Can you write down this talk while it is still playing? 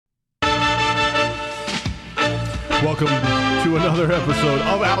Welcome to another episode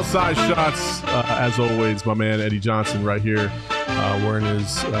of Outside Shots. As always, my man Eddie Johnson right here wearing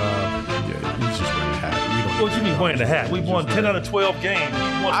his, he's just wearing a hat. What do you mean wearing the hat? We've won 10 out of 12 games.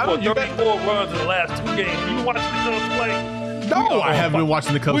 We've won 34 runs in the last 2 games. You watch the Cubs play? No, I haven't been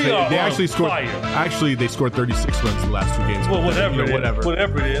watching the Cubs. They actually scored. Actually, they scored 36 runs in the last 2 games. Well, whatever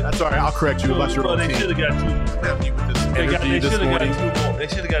it is. That's all right. I'll correct you about your own team. They should have got 2 more. They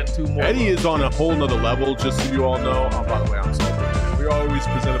should have gotten 2 more. Eddie is on a whole nother level, just so you all know. Oh, by the way, I'm sorry. We're always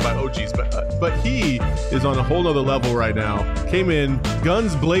presented by OGs, but he is on a whole nother level right now. Came in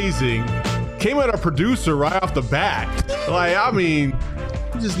guns blazing. Came at our producer right off the bat. Like, I mean,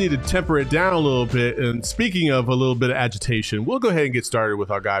 we just need to temper it down a little bit. And speaking of a little bit of agitation, we'll go ahead and get started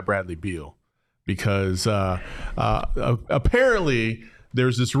with our guy Bradley Beal, because apparently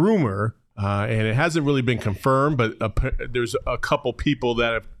there's this rumor, and it hasn't really been confirmed, but there's a couple people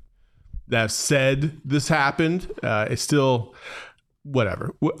that have said this happened. It's still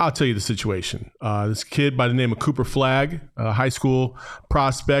whatever. I'll tell you the situation. This kid by the name of Cooper Flagg, a high school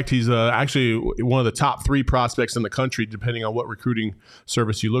prospect. He's actually one of the top 3 prospects in the country, depending on what recruiting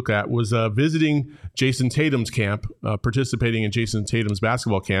service you look at, was visiting Jason Tatum's camp, participating in Jason Tatum's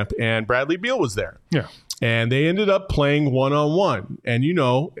basketball camp, and Bradley Beal was there. Yeah. And they ended up playing one-on-one. And you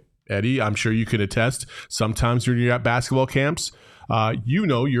know, Eddie, I'm sure you can attest, sometimes when you're at basketball camps,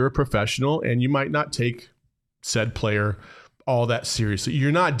 you're a professional and you might not take said player all that seriously.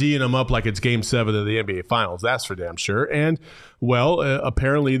 You're not D'ing them up like it's Game 7 of the NBA Finals. That's for damn sure. And, well,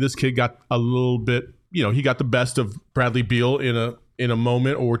 apparently this kid got a little bit, he got the best of Bradley Beal in a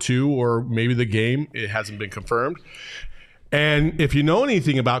moment or two, or maybe the game. It hasn't been confirmed. And if you know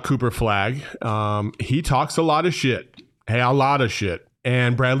anything about Cooper Flagg, he talks a lot of shit. A lot of shit.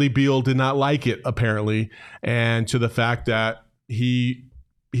 And Bradley Beal did not like it, apparently. And to the fact that he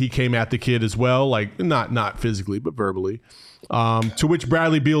came at the kid as well, like not physically, but verbally. To which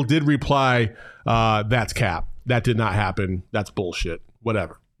Bradley Beal did reply, "That's cap. That did not happen. That's bullshit.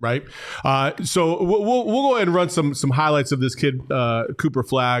 Whatever." Right. So we'll go ahead and run some highlights of this kid, Cooper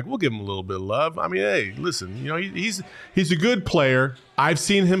Flagg. We'll give him a little bit of love. I mean, hey, listen, he's a good player. I've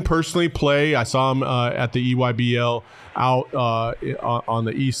seen him personally play. I saw him at the EYBL out on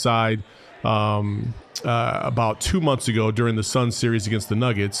the east side. About 2 months ago during the Suns series against the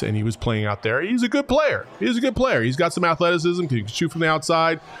Nuggets, and he was playing out there. He's a good player. He's got some athleticism, can shoot from the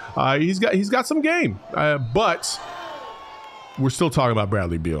outside. He's got some game. But we're still talking about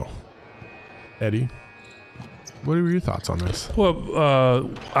Bradley Beal. Eddie, what are your thoughts on this?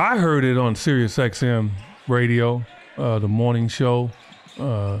 Well, I heard it on Sirius XM radio, the morning show.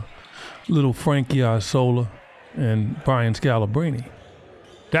 Little Frankie Isola and Brian Scalabrine.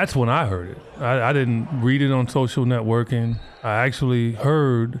 That's when I heard it. I didn't read it on social networking. I actually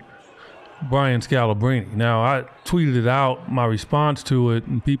heard Brian Scalabrine. Now, I tweeted it out, my response to it,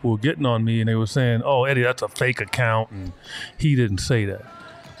 and people were getting on me, and they were saying, "Oh, Eddie, that's a fake account, and he didn't say that."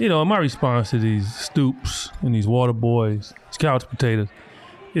 My response to these stoops and these water boys, these couch potatoes,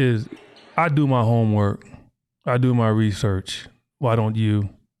 is I do my homework. I do my research. Why don't you?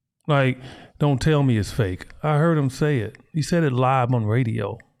 Don't tell me it's fake. I heard him say it. He said it live on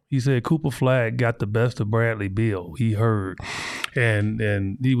radio. He said Cooper Flagg got the best of Bradley Beal. He heard,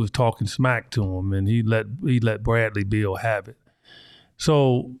 and he was talking smack to him, and he let Bradley Beal have it.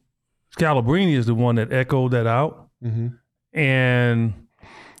 So Scalabrine is the one that echoed that out, and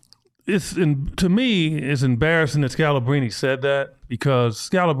to me it's embarrassing that Scalabrine said that, because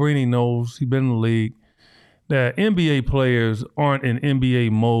Scalabrine knows, he's been in the league, that NBA players aren't in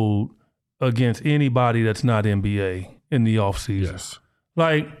NBA mode against anybody that's not NBA in the offseason. Yes.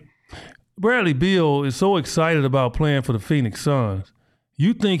 Bradley Beal is so excited about playing for the Phoenix Suns.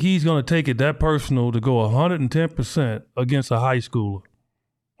 You think he's going to take it that personal to go 110% against a high schooler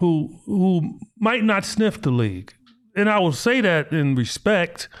who might not sniff the league? And I will say that in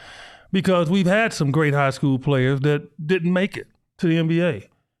respect, because we've had some great high school players that didn't make it to the NBA.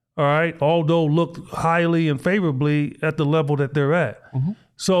 All right, although looked highly and favorably at the level that they're at.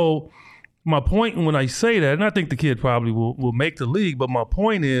 So my point when I say that, and I think the kid probably will make the league, but my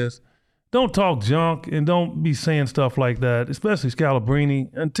point is, don't talk junk and don't be saying stuff like that, especially Scalabrine,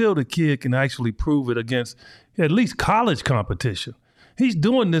 until the kid can actually prove it against at least college competition. He's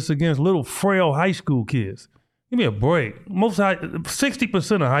doing this against little frail high school kids. Give me a break.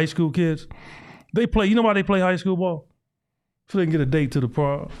 60% of high school kids, they play, you know why they play high school ball? So they can get a date to the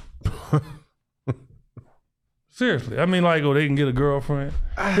prom. Seriously. I mean, they can get a girlfriend.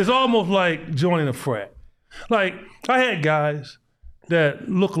 It's almost like joining a frat. I had guys that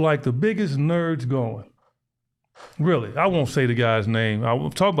look like the biggest nerds going. Really. I won't say the guy's name. I'll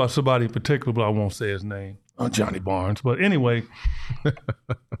talk about somebody in particular, but I won't say his name. Johnny Barnes. But anyway,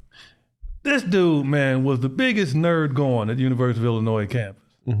 this dude, man, was the biggest nerd going at the University of Illinois campus.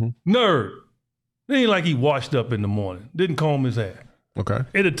 Mm-hmm. Nerd. It ain't like he washed up in the morning. Didn't comb his hair. Okay.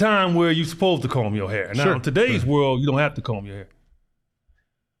 At a time where you're supposed to comb your hair. Now, in today's world, you don't have to comb your hair.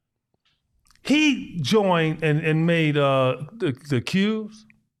 He joined and made the Qs.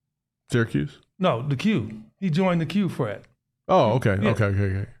 Syracuse? No, the Q. He joined the Q frat. Oh, okay. Yeah.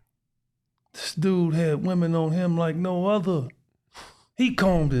 Okay. This dude had women on him like no other. He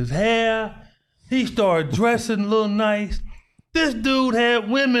combed his hair. He started dressing a little nice. This dude had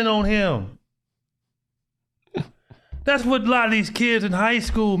women on him. That's what a lot of these kids in high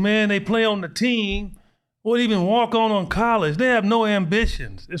school, man, they play on the team or even walk on college. They have no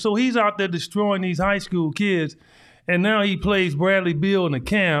ambitions. And so he's out there destroying these high school kids. And now he plays Bradley Beal in the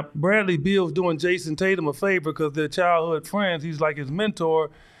camp. Bradley Beal's doing Jason Tatum a favor because they're childhood friends. He's like his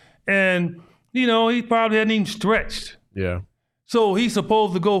mentor. And, he probably hadn't even stretched. Yeah. So he's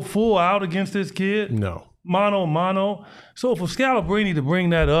supposed to go full out against this kid? No. Mano. So for Scalabrine to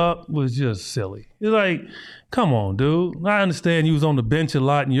bring that up was just silly. It's like, come on, dude. I understand you was on the bench a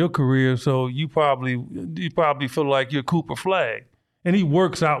lot in your career, so you probably feel like you're Cooper Flagg. And he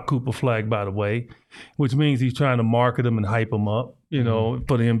works out Cooper Flagg, by the way, which means he's trying to market him and hype him up,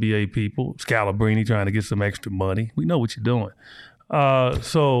 for the NBA people. Scalabrine trying to get some extra money. We know what you're doing.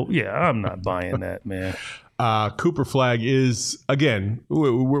 I'm not buying that, man. Cooper Flagg is, again,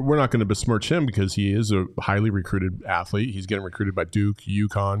 we're not going to besmirch him because he is a highly recruited athlete. He's getting recruited by Duke,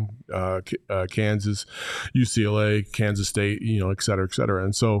 UConn, Kansas, UCLA, Kansas State, et cetera, et cetera.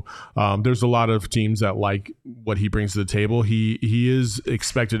 And so there's a lot of teams that like what he brings to the table. He is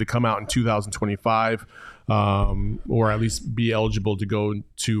expected to come out in 2025. Or at least be eligible to go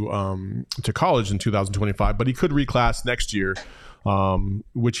to college in 2025, but he could reclass next year,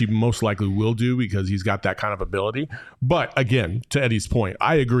 which he most likely will do because he's got that kind of ability. But again, to Eddie's point,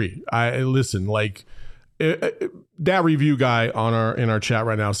 I agree. That review guy in our chat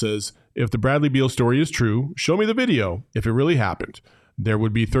right now says, if the Bradley Beal story is true, show me the video. If it really happened, there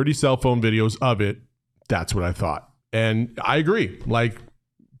would be 30 cell phone videos of it. That's what I thought. And I agree.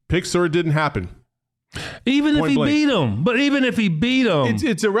 Picks or it didn't happen. Even if he beat him,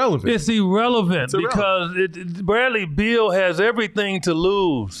 it's irrelevant. It's irrelevant because Bradley Beal has everything to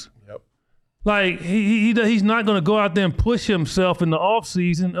lose. Yep. He's not going to go out there and push himself in the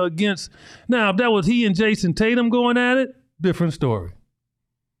offseason against. Now, if that was he and Jason Tatum going at it, different story.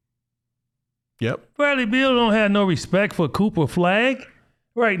 Yep. Bradley Beal don't have no respect for Cooper Flagg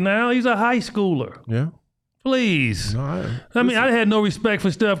right now. He's a high schooler. Yeah. Please. No, I had no respect for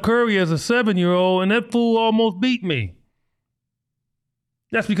Steph Curry as a 7-year-old, and that fool almost beat me.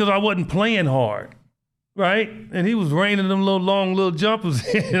 That's because I wasn't playing hard, right? And he was raining them long jumpers,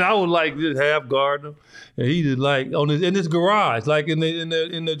 and I was just half guarding him. And he just in his garage, in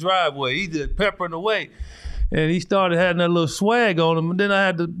the driveway, he just peppering away. And he started having that little swag on him, and then I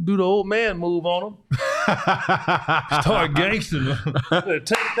had to do the old man move on him. Start gangstering him.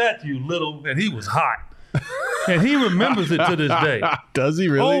 Take that, you little. And he was hot. And he remembers it to this day. Does he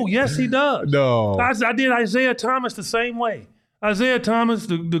really? Oh, yes, he does. No. I did Isaiah Thomas the same way. Isaiah Thomas,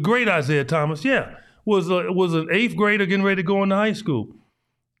 the great Isaiah Thomas, was an 8th grader getting ready to go into high school.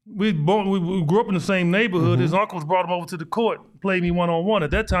 We grew up in the same neighborhood. Mm-hmm. His uncles brought him over to the court, played me one-on-one.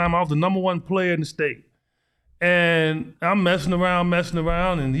 At that time, I was the number 1 player in the state. And I'm messing around,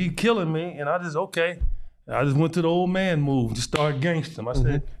 and he killing me. And I just went to the old man move, just started gangstering him. I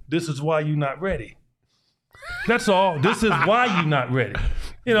said, this is why you're not ready. That's all. This is why you're not ready.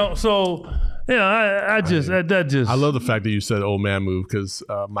 I love the fact that you said old man move because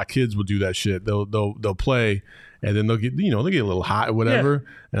my kids will do that shit. They'll play and then they'll get a little hot or whatever,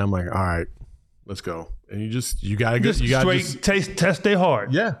 and I'm like, all right, let's go. And you gotta test their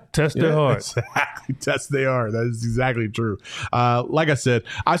heart. Yeah, test their heart. Exactly, test their heart. That is exactly true. Like I said,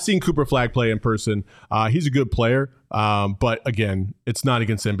 I've seen Cooper Flagg play in person. He's a good player, but again, it's not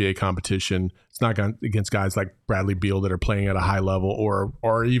against NBA competition. It's not against guys like Bradley Beal that are playing at a high level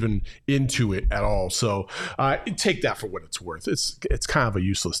or even into it at all. So take that for what it's worth. It's kind of a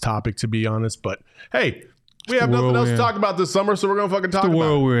useless topic, to be honest. But hey. We have nothing else to talk about this summer, so we're going to fucking talk about it. The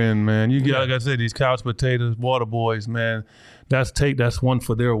world we're in, man. Like I said, these couch potatoes, water boys, man. That's one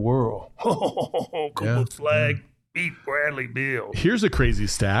for their world. Cooper Flagg beat Bradley Beal. Here's a crazy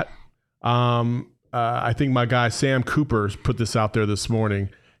stat. I think my guy Sam Cooper put this out there this morning.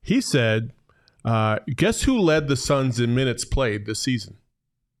 He said, guess who led the Suns in minutes played this season?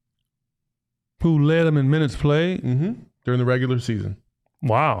 Who led them in minutes played? Mm-hmm. During the regular season.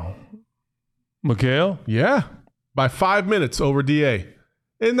 Wow. Mikal? Yeah, by 5 minutes over DA.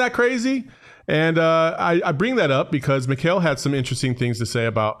 Isn't that crazy? And I bring that up because Mikal had some interesting things to say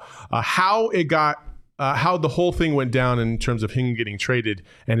about how the whole thing went down in terms of him getting traded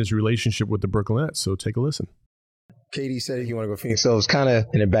and his relationship with the Brooklyn Nets. So take a listen. KD said he wanted to go to Phoenix. So it was kind of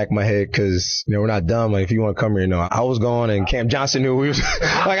in the back of my head because, we're not dumb. Like, if you want to come here, I was gone and Cam Johnson knew we was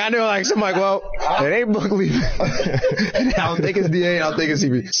like, I knew like, so I'm like, well, it ain't Book leaving. I don't think it's DA. I don't think it's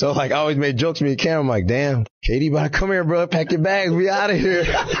CB. So like, I always made jokes with me and Cam. I'm like, damn, KD about to come here, bro. Pack your bags. We out of here.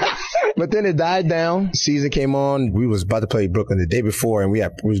 But then it died down. Season came on. We was about to play Brooklyn the day before and we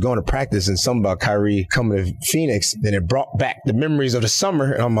was going to practice and something about Kyrie coming to Phoenix. Then it brought back the memories of the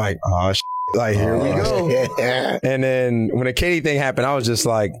summer. And I'm like, oh, like, here we go. And then when the KD thing happened, I was just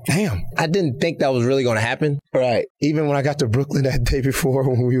like, damn, I didn't think that was really going to happen. Right. Even when I got to Brooklyn that day before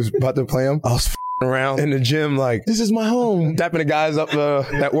when we was about to play them, I was around in the gym like, this is my home. Tapping the guys up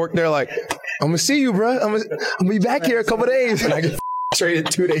that work there like, I'm going to see you, bro. I'm going to be back here a couple days. And I get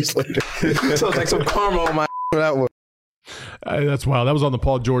traded 2 days later. So it's like some karma on my for that one. That's wild. That was on the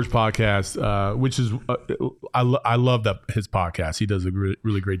Paul George podcast, which is I love that his podcast. He does a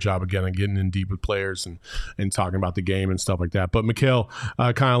really great job again of getting in deep with players and talking about the game and stuff like that. But Mikal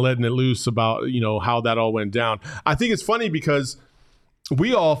kind of letting it loose about how that all went down. I think it's funny because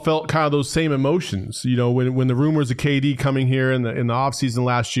we all felt kind of those same emotions. When the rumors of KD coming here in the offseason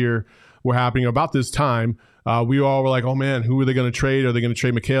last year were happening about this time. We all were like, oh man, who are they going to trade? Are they going to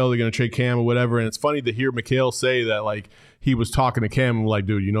trade Mikal? Are they going to trade Cam or whatever? And it's funny to hear Mikal say that, like, he was talking to Cam like,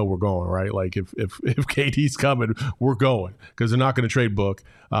 dude, we're going, right? Like, if KD's coming, we're going because they're not going to trade Book.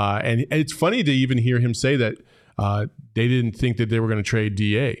 And it's funny to even hear him say that they didn't think that they were going to trade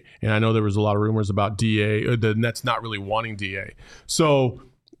DA. And I know there was a lot of rumors about DA, or the Nets not really wanting DA. So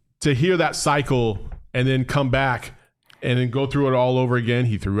to hear that cycle and then come back and then go through it all over again.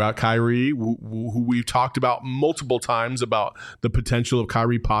 He threw out Kyrie, who we've talked about multiple times about the potential of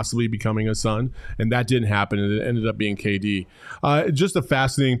Kyrie possibly becoming a Sun, and that didn't happen, and it ended up being KD. Just a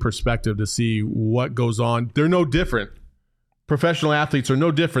fascinating perspective to see what goes on. They're no different. Professional athletes are no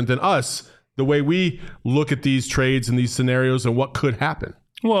different than us, the way we look at these trades and these scenarios and what could happen.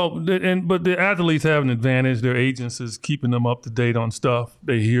 Well, but the athletes have an advantage. Their agents is keeping them up to date on stuff.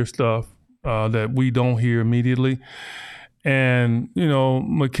 They hear stuff that we don't hear immediately. And,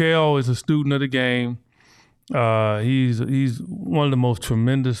 Mikal is a student of the game. He's one of the most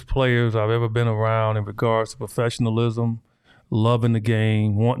tremendous players I've ever been around in regards to professionalism, loving the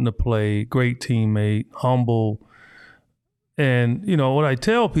game, wanting to play, great teammate, humble. And, what I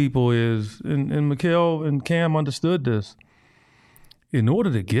tell people is, and Mikal and Cam understood this, in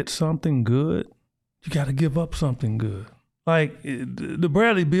order to get something good, you got to give up something good. Like, the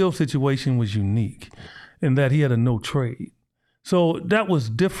Bradley Beal situation was unique in that he had a no trade. So that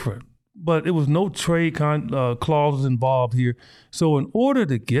was different, but it was no trade clauses involved here. So in order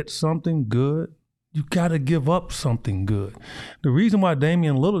to get something good, you got to give up something good. The reason why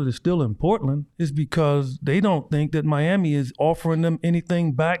Damian Lillard is still in Portland is because they don't think that Miami is offering them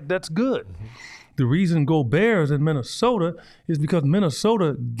anything back that's good. Mm-hmm. The reason Gobert is in Minnesota is because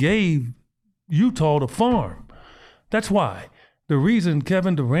Minnesota gave Utah the farm. That's why. The reason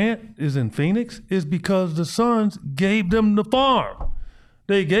Kevin Durant is in Phoenix is because the Suns gave them the farm.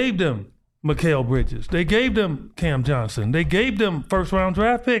 They gave them Mikal Bridges. They gave them Cam Johnson. They gave them first-round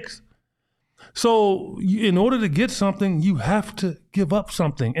draft picks. So in order to get something, you have to give up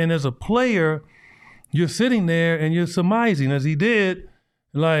something. And as a player, you're sitting there and you're surmising, as he did,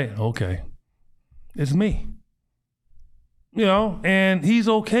 like, okay, it's me. And he's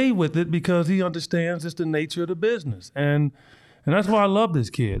okay with it because he understands it's the nature of the business. And that's why I love this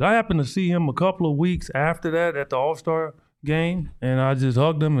kid. I happened to see him a couple of weeks after that at the All-Star game, and I just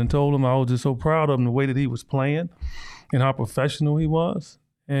hugged him and told him I was just so proud of him, the way that he was playing and how professional he was.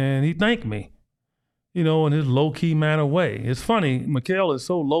 And he thanked me, in his low-key manner way. It's funny, Mikal is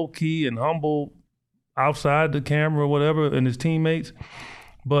so low-key and humble outside the camera or whatever and his teammates,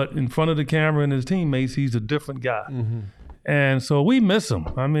 but in front of the camera and his teammates, he's a different guy. Mm-hmm. And so we miss him.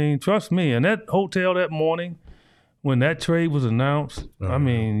 I mean, trust me. In that hotel that morning, when that trade was announced,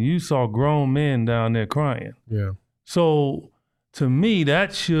 you saw grown men down there crying. Yeah. So to me,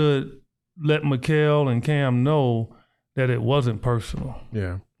 that should let Mikal and Cam know that it wasn't personal.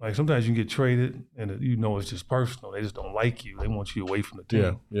 Yeah. Like sometimes you can get traded and it's just personal. They just don't like you. They want you away from the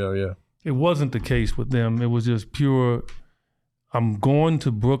team. Yeah. It wasn't the case with them. It was just pure, I'm going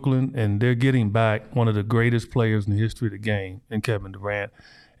to Brooklyn and they're getting back one of the greatest players in the history of the game in Kevin Durant.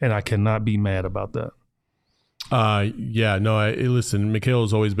 And I cannot be mad about that. Listen, Mikal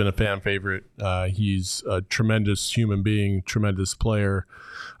has always been a fan favorite. He's a tremendous human being, tremendous player.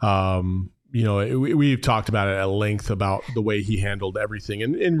 we've talked about it at length about the way he handled everything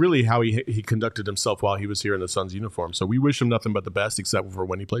and really how he conducted himself while he was here in the Suns uniform. So we wish him nothing but the best, except for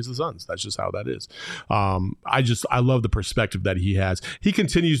when he plays the Suns. That's just how that is. I love the perspective that he has. He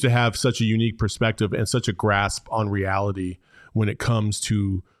continues to have such a unique perspective and such a grasp on reality when it comes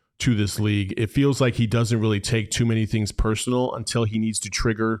to this league. It feels like he doesn't really take too many things personal until he needs to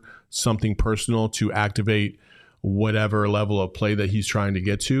trigger something personal to activate whatever level of play that he's trying to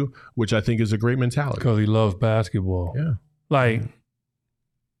get to, which I think is a great mentality. Because he loves basketball. Yeah. Like,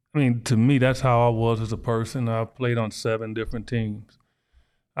 I mean, to me, that's how I was as a person. I played on 7 different teams.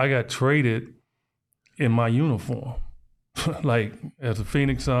 I got traded in my uniform. Like, as a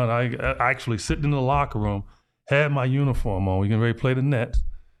Phoenix Sun, I actually sitting in the locker room, had my uniform on. We getting ready to play the Nets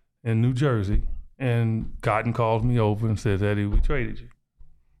in New Jersey. And Cotton calls me over and says, Eddie, we traded you.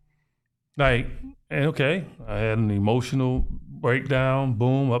 Like, and okay, I had an emotional breakdown,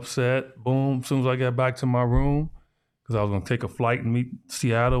 boom, upset, boom. As soon as I got back to my room, because I was going to take a flight and meet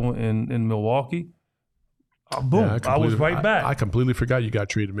Seattle in Milwaukee, boom, Yeah, I was right back. I completely forgot you got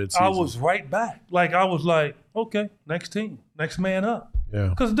treated mid-season. I was right back. Like, I was like, okay, next team, next man up. Yeah.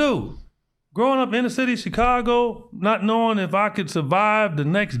 Because, dude, growing up in the city of Chicago, not knowing if I could survive the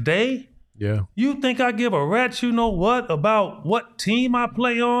next day, yeah. You think I give a rat's you know what about what team I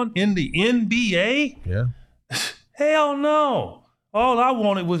play on in the NBA? Yeah. Hell no. All I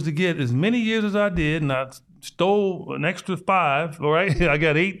wanted was to get as many years as I did, and I stole an extra 5, all right? I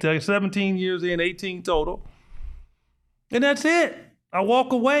got 17 years in, 18 total. And that's it. I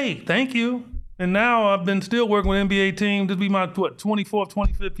walk away. Thank you. And now I've been still working with NBA team. This will be my, 24th,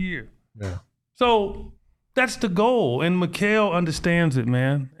 25th year. Yeah. So that's the goal. And Mikal understands it,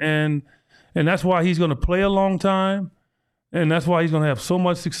 man. And that's why he's going to play a long time, and that's why he's going to have so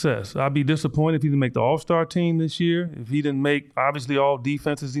much success. I'd be disappointed if he didn't make the All-Star team this year, if he didn't make, obviously, all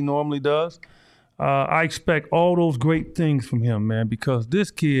defenses he normally does. I expect all those great things from him, man, because this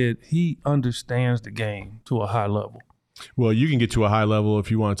kid, he understands the game to a high level. Well, you can get to a high level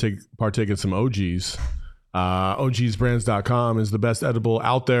if you want to partake in some OGs. OGsbrands.com is the best edible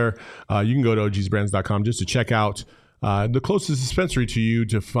out there. You can go to OGsbrands.com just to check out the closest dispensary to you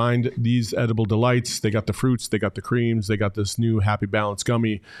to find these edible delights. They got the fruits, they got the creams, they got this new Happy Balance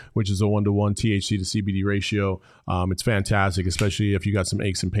gummy, which is a 1-to-1 THC to CBD ratio. It's fantastic, especially if you got some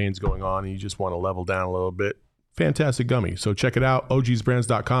aches and pains going on and you just want to level down a little bit. Fantastic gummy. So check it out,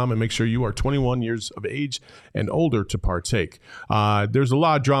 ogsbrands.com, and make sure you are 21 years of age and older to partake. There's a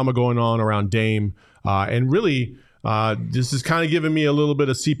lot of drama going on around Dame, and really, this is kind of giving me a little bit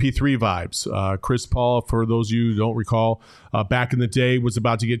of CP3 vibes. Chris Paul, for those of you who don't recall, back in the day was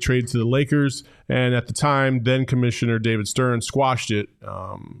about to get traded to the Lakers. And at the time, then Commissioner David Stern squashed it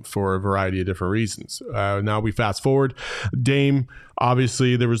for a variety of different reasons. Now we fast forward. Dame,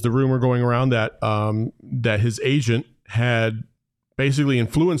 obviously, there was the rumor going around that that his agent had basically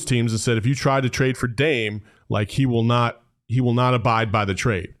influenced teams and said, if you try to trade for Dame, like he will not abide by the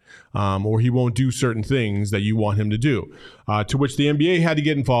trade. Or he won't do certain things that you want him to do. To which the NBA had to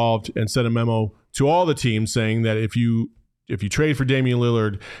get involved and send a memo to all the teams saying that if you trade for Damian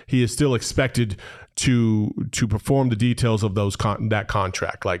Lillard, he is still expected to perform the details of that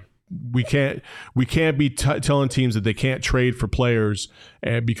contract. Like we can't be telling teams that they can't trade for players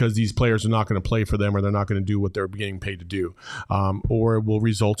because these players are not going to play for them or they're not going to do what they're getting paid to do, or it will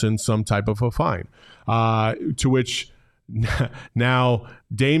result in some type of a fine. To which now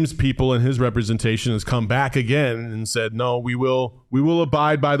Dame's people and his representation has come back again and said, no, we will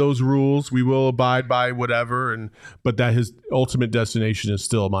abide by those rules. We will abide by whatever. But that his ultimate destination is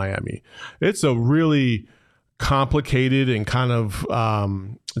still Miami. It's a really complicated and kind of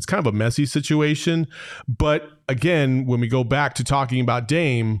a messy situation. But again, when we go back to talking about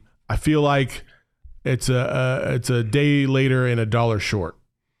Dame, I feel like it's a day later and a dollar short.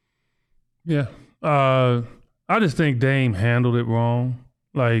 Yeah. I just think Dame handled it wrong.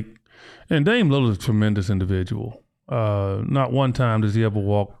 And Dame Lillard's a tremendous individual. Not one time does he ever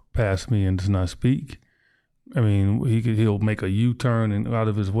walk past me and does not speak. I mean, he'll make a U-turn out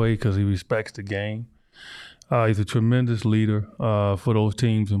of his way because he respects the game. He's a tremendous leader for those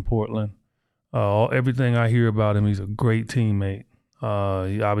teams in Portland. Everything I hear about him, he's a great teammate.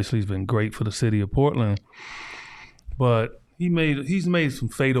 He obviously has been great for the city of Portland, but he's made some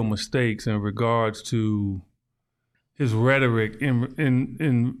fatal mistakes in regards to his rhetoric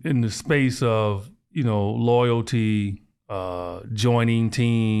in the space of, loyalty, joining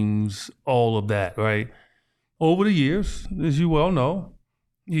teams, all of that, right? Over the years, as you well know,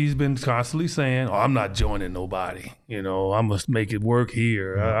 he's been constantly saying, I'm not joining nobody. I must make it work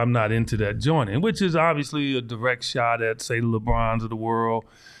here. I'm not into that joining, which is obviously a direct shot at, say, the LeBrons of the world,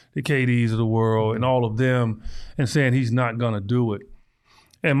 the KDs of the world and all of them and saying he's not going to do it.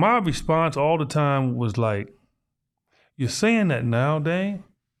 And my response all the time was like, you're saying that now, Dane,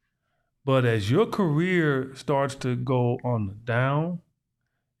 but as your career starts to go on the down,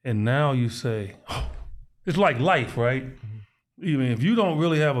 and now you say, oh, it's like life, right? Even if you don't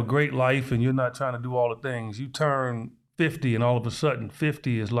really have a great life and you're not trying to do all the things, you turn 50 and all of a sudden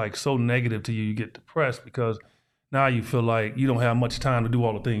 50 is like so negative to you, you get depressed because now you feel like you don't have much time to do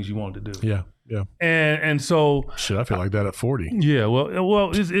all the things you wanted to do. Yeah. And so shit, I feel like that at 40. Yeah,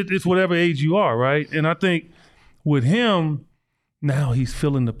 well, it's whatever age you are, right? And I think with him, now he's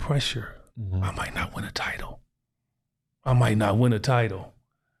feeling the pressure. I might not win a title.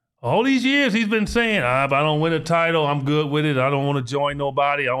 All these years he's been saying, if I don't win a title, I'm good with it. I don't want to join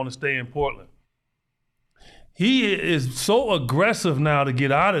nobody. I want to stay in Portland. He is so aggressive now to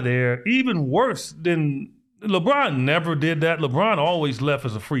get out of there, even worse than LeBron never did that. LeBron always left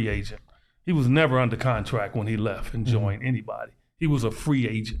as a free agent. He was never under contract when he left and joined anybody. He was a free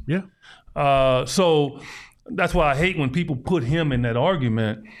agent. Yeah. So that's why I hate when people put him in that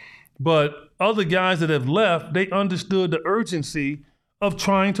argument. But other guys that have left, they understood the urgency of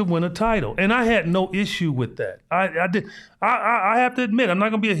trying to win a title. And I had no issue with that. I have to admit, I'm not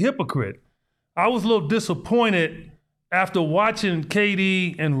going to be a hypocrite. I was a little disappointed after watching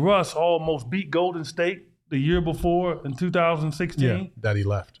KD and Russ almost beat Golden State the year before in 2016. Yeah, that he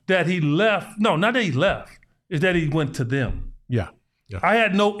left. No, not that he left. Is that he went to them. Yeah. I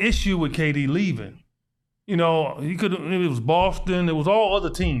had no issue with KD leaving. You know, it was Boston. It was all other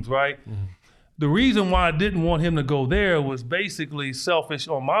teams, right? The reason why I didn't want him to go there was basically selfish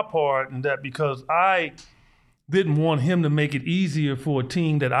on my part, and that because I didn't want him to make it easier for a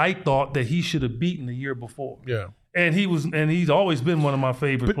team that I thought that he should have beaten the year before. Yeah. And he's always been one of my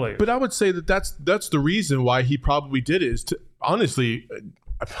favorite players. But I would say that's the reason why he probably did it is to, honestly,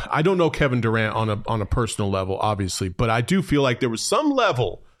 I don't know Kevin Durant on a personal level, obviously, but I do feel like there was some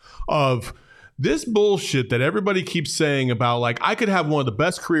level of this bullshit that everybody keeps saying about, like, I could have one of the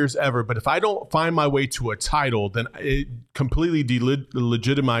best careers ever, but if I don't find my way to a title, then it completely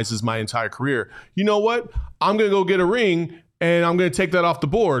delegitimizes my entire career. You know what? I'm going to go get a ring, and I'm going to take that off the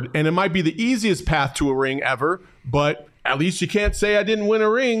board. And it might be the easiest path to a ring ever, but at least you can't say I didn't win a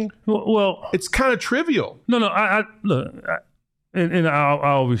ring. Well, it's kind of trivial. No, I'll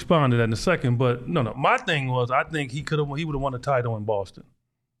respond to that in a second. But no, my thing was I think he would have won a title in Boston.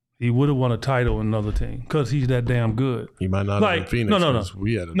 He would have won a title in another team because he's that damn good. He might not have been Phoenix. No.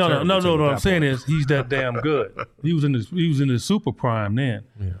 We had no. What I'm saying is he's that damn good. He was in his super prime then.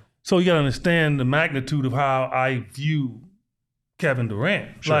 Yeah. So you got to understand the magnitude of how I view Kevin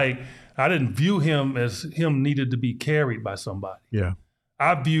Durant. Sure. Like, I didn't view him as him needed to be carried by somebody. Yeah.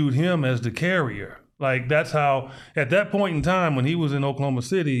 I viewed him as the carrier. Like, that's how, at that point in time when he was in Oklahoma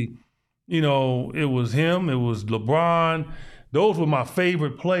City, you know, it was him, it was LeBron. Those were my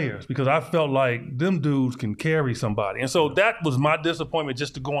favorite players because I felt like them dudes can carry somebody. And so that was my disappointment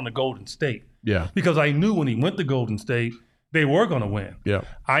just to go on to Golden State. Yeah. Because I knew when he went to Golden State, they were going to win. Yeah.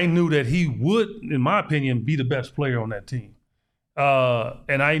 I knew that he would, in my opinion, be the best player on that team.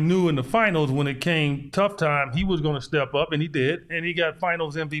 And I knew in the finals when it came tough time, he was going to step up, and he did. And he got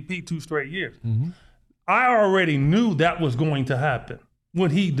finals MVP 2 straight years. I already knew that was going to happen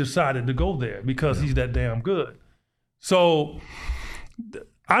when he decided to go there because he's that damn good. So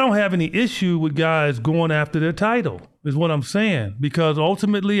I don't have any issue with guys going after their title, is what I'm saying. Because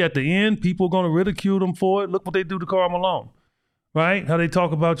ultimately, at the end, people are going to ridicule them for it. Look what they do to Karl Malone, right? How they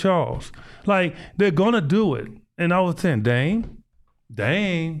talk about Charles. Like, they're going to do it. And I was saying, Dane,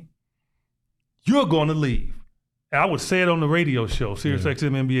 you're going to leave. I would say it on the radio show, Sirius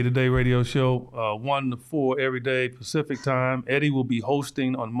XM NBA Today radio show, 1 to 4 every day Pacific time. Eddie will be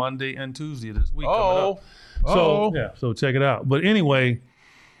hosting on Monday and Tuesday this week coming up. So check it out. But anyway,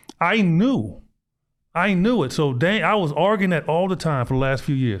 I knew it. So I was arguing that all the time for the last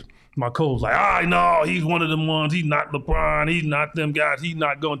few years. My coach was like, no, he's one of them ones. He's not LeBron. He's not them guys. He's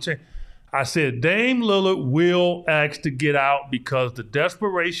not going to change. I said, Dame Lillard will ask to get out because the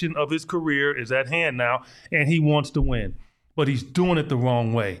desperation of his career is at hand now, and he wants to win. But he's doing it the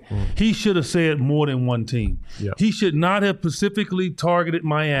wrong way. He should have said more than one team. Yeah. He should not have specifically targeted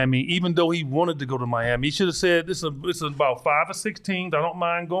Miami, even though he wanted to go to Miami. He should have said, this is about 5 or 6 teams I don't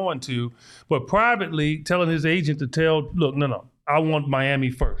mind going to, but privately telling his agent to tell, look, no, I want Miami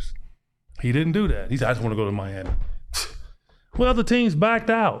first. He didn't do that. He said, I just want to go to Miami. Well, the teams backed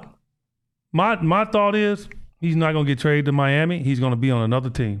out. My thought is he's not going to get traded to Miami. He's going to be on another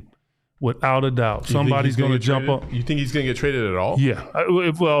team. Without a doubt. Somebody's going to jump up. You think he's going to get traded at all? Yeah.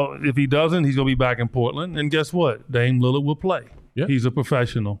 If he doesn't, he's going to be back in Portland. And guess what? Dame Lillard will play. Yeah. He's a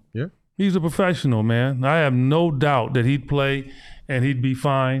professional. Yeah. He's a professional, man. I have no doubt that he'd play and he'd be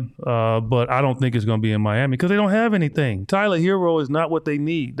fine. But I don't think it's going to be in Miami because they don't have anything. Tyler Hero is not what they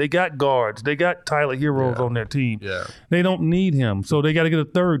need. They got guards. They got Tyler Heroes on their team. Yeah. They don't need him. So they got to get a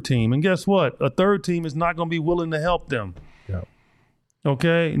third team. And guess what? A third team is not going to be willing to help them. Yeah.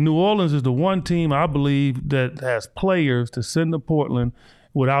 Okay? New Orleans is the one team I believe that has players to send to Portland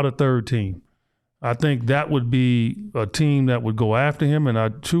without a third team. I think that would be a team that would go after him, and I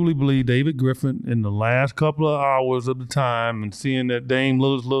truly believe David Griffin, in the last couple of hours of the time and seeing that Dame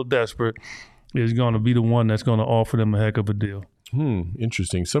Lillard's a little desperate, is going to be the one that's going to offer them a heck of a deal.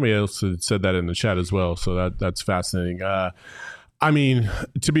 Interesting. Somebody else had said that in the chat as well, so that's fascinating. I mean,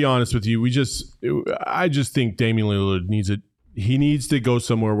 to be honest with you, I just think Damian Lillard needs to go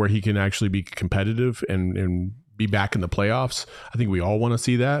somewhere where he can actually be competitive and be back in the playoffs. I think we all want to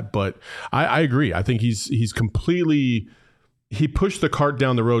see that, but I agree. I think he's completely, he pushed the cart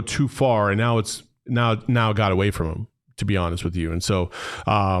down the road too far, and now got away from him, to be honest with you. And so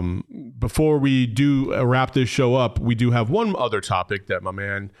before we do wrap this show up, we do have one other topic that my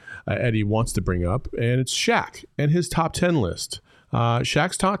man Eddie wants to bring up, and it's Shaq and his top 10 list.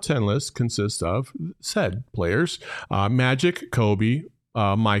 Shaq's top 10 list consists of said players: Magic, Kobe,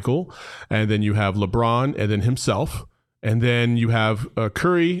 Michael, and then you have LeBron, and then himself, and then you have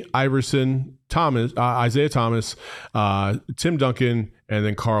Curry, Iverson, Thomas, Isaiah Thomas, Tim Duncan, and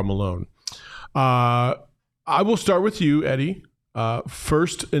then Karl Malone. I will start with you, Eddie.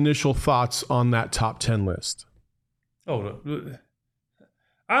 First initial thoughts on that top 10 list. I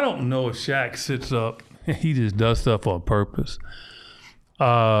don't know if Shaq sits up. He just does stuff on purpose.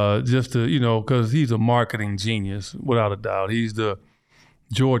 Just to, because he's a marketing genius, without a doubt. He's the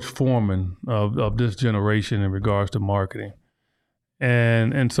George Foreman of this generation in regards to marketing.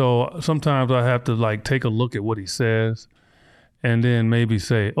 And so sometimes I have to take a look at what he says and then maybe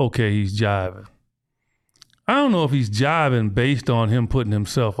say, okay, he's jiving. I don't know if he's jiving based on him putting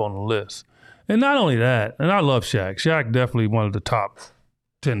himself on the list. And not only that, and I love Shaq. Shaq definitely one of the top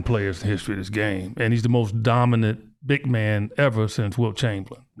 10 players in the history of this game. And he's the most dominant big man ever since Wilt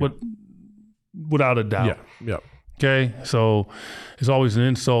Chamberlain. But without a doubt. Yeah. Okay, so it's always an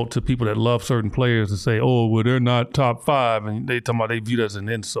insult to people that love certain players to say, oh, well, they're not top 5, and they view that as an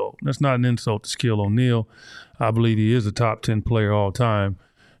insult. That's not an insult to Shaquille O'Neal. I believe he is a top 10 player all time.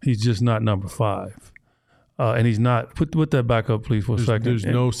 He's just not number 5. And he's not, put that back up, please, for a second. There's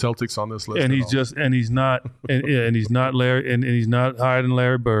no Celtics on this list. And he's not Larry, and he's not higher than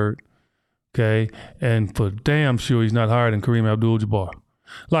Larry Bird. Okay, and for damn sure he's not higher than Kareem Abdul-Jabbar.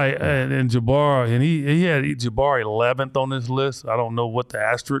 And Jabbar, and he had Jabbar 11th on this list. I don't know what the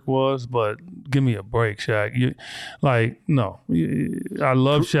asterisk was, but give me a break, Shaq. No. I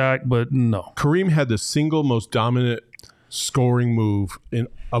love Shaq, but no. Kareem had the single most dominant scoring move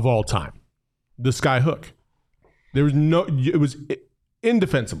of all time, the sky hook. It was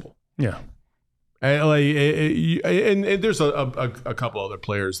indefensible. Yeah. And there's a couple other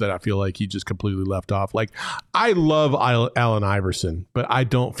players that I feel like he just completely left off. I love Allen Iverson, but I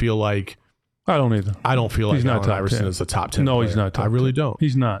don't feel like I don't either. I don't feel like he's Allen Iverson is a top 10 No, player. he's not top 10. I really don't.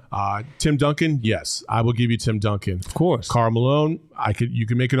 He's not. Tim Duncan, yes, I will give you Tim Duncan. Of course. Karl Malone, you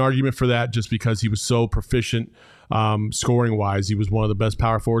can make an argument for that just because he was so proficient scoring wise. He was one of the best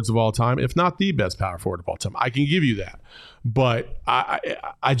power forwards of all time, if not the best power forward of all time. I can give you that, but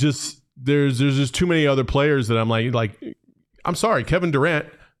I just. There's just too many other players that I'm like, I'm sorry, Kevin Durant,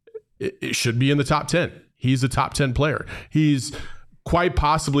 it should be in the top 10. He's a top 10 player. He's quite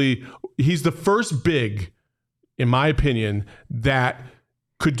possibly, he's the first big, in my opinion, that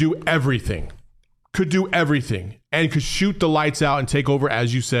could do everything, and could shoot the lights out and take over,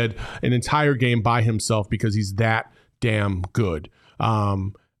 as you said, an entire game by himself because he's that damn good.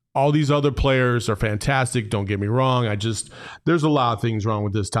 All these other players are fantastic. Don't get me wrong. There's a lot of things wrong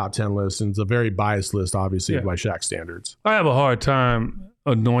with this top 10 list, and it's a very biased list, obviously, by Shaq standards. I have a hard time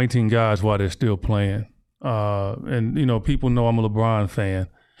anointing guys while they're still playing. And people know I'm a LeBron fan,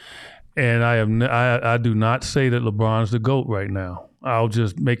 and I do not say that LeBron's the GOAT right now. I'll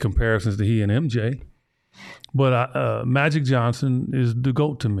just make comparisons to he and MJ. But Magic Johnson is the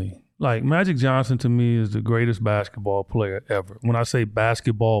GOAT to me. Magic Johnson to me is the greatest basketball player ever. When I say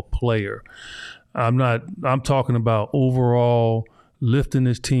basketball player, I'm talking about overall lifting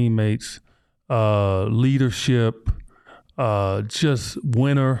his teammates, leadership, just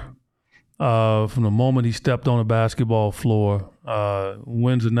winner from the moment he stepped on a basketball floor,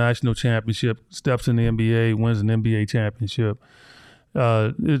 wins a national championship, steps in the NBA, wins an NBA championship.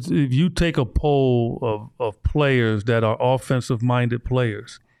 If you take a poll of players that are offensive-minded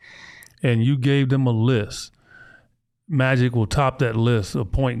players, and you gave them a list, Magic will top that list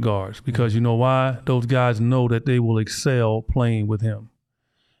of point guards because you know why? Those guys know that they will excel playing with him.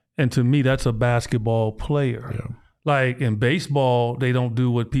 And to me, that's a basketball player. Yeah. Like in baseball, they don't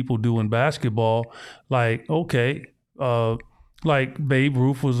do what people do in basketball. Like, okay, like Babe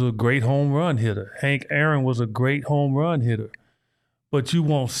Ruth was a great home run hitter. Hank Aaron was a great home run hitter. But you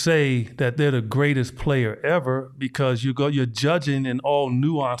won't say that they're the greatest player ever because you're judging in all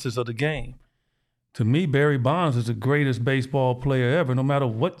nuances of the game. To me, Barry Bonds is the greatest baseball player ever. No matter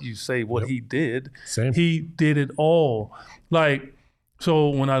what you say, what he did, he did it all. Like, so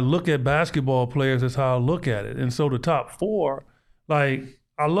when I look at basketball players, that's how I look at it. And so the top four, like,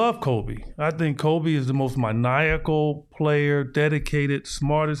 I love Kobe. I think Kobe is the most maniacal player, dedicated,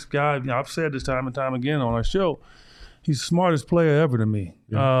 smartest guy. You know, I've said this time and time again on our show. He's the smartest player ever to me.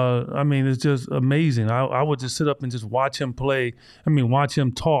 Yeah. I mean, it's just amazing. I would just sit up and just watch him play. Watch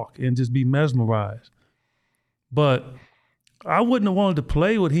him talk and just be mesmerized. But I wouldn't have wanted to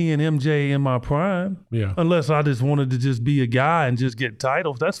play with he and MJ in my prime. Yeah. Unless I just wanted to just be a guy and just get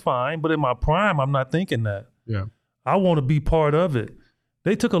titles. That's fine. But in my prime, I'm not thinking that. Yeah. I want to be part of it.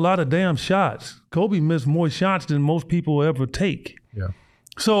 They took a lot of damn shots. Kobe missed more shots than most people ever take. Yeah.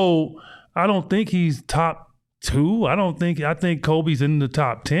 So I don't think he's top 2. I think Kobe's in the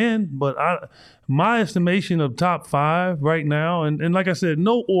top 10, but my estimation of top 5 right now, and like I said,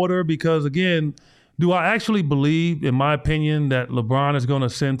 no order because again, do I actually believe, in my opinion, that LeBron is going to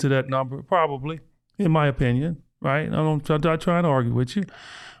ascend to that number? Probably, in my opinion, right? I'm not trying to argue with you,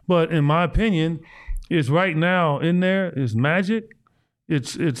 but in my opinion, it's right now in there is Magic,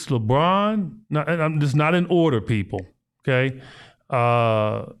 it's LeBron. I'm just not in order, people. Okay,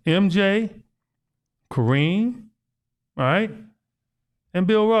 MJ. Kareem, right? And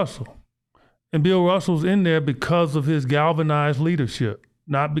Bill Russell. And Bill Russell's in there because of his galvanized leadership,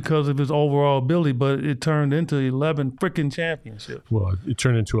 not because of his overall ability, but it turned into 11 freaking championships. Well, it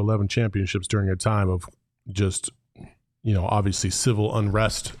turned into 11 championships during a time of just, obviously civil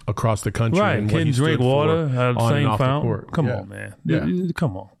unrest across the country. Right, and couldn't drink water out of the same fountain. Come on, man. Yeah.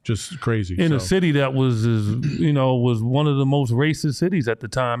 Come on. Just crazy. In a city that was one of the most racist cities at the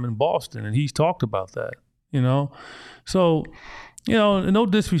time in Boston, and he's talked about that, So, no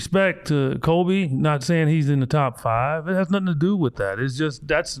disrespect to Kobe, not saying he's in the top 5. It has nothing to do with that. It's just,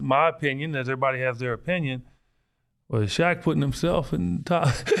 that's my opinion, as everybody has their opinion. Well, Shaq putting himself in the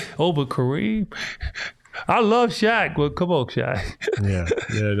top over Kareem. I love Shaq, but come on, Shaq.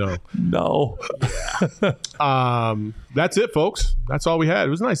 No. That's it, folks. That's all we had.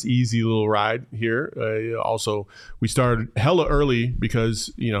 It was a nice, easy little ride here. Also, we started hella early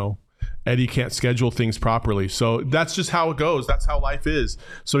because, Eddie can't schedule things properly. So that's just how it goes. That's how life is.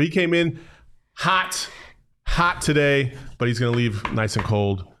 So he came in hot today, but he's going to leave nice and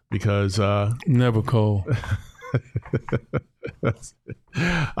cold because... Never cold.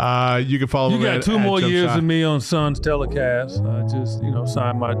 You can follow me. You got 2 more years of me on Sun's telecast. I just,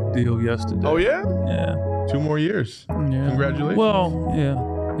 signed my deal yesterday. Oh, yeah? Yeah. 2 more years. Yeah. Congratulations. Well,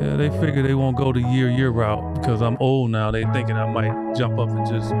 yeah, they figure they won't go the year route because I'm old now. They thinking I might jump up and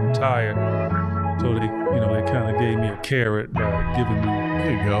just retire. So they kind of gave me a carrot by giving me,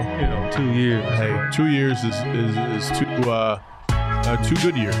 there you go. 2 years. Hey, 2 years is 2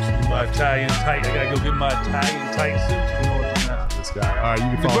 good years. My Italian tight. I gotta go get my Italian tight suits. This guy. All right, you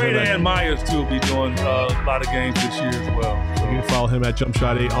can the follow great him. Ann Myers too will be doing a lot of games this year as well. So. You can follow him at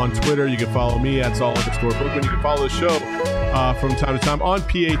JumpShot8 on Twitter. You can follow me at Saul_Bookman. You can follow the show from time to time on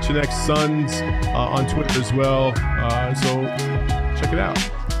PHNX Suns on Twitter as well. So check it out.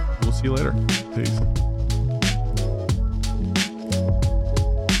 We'll see you later. Peace.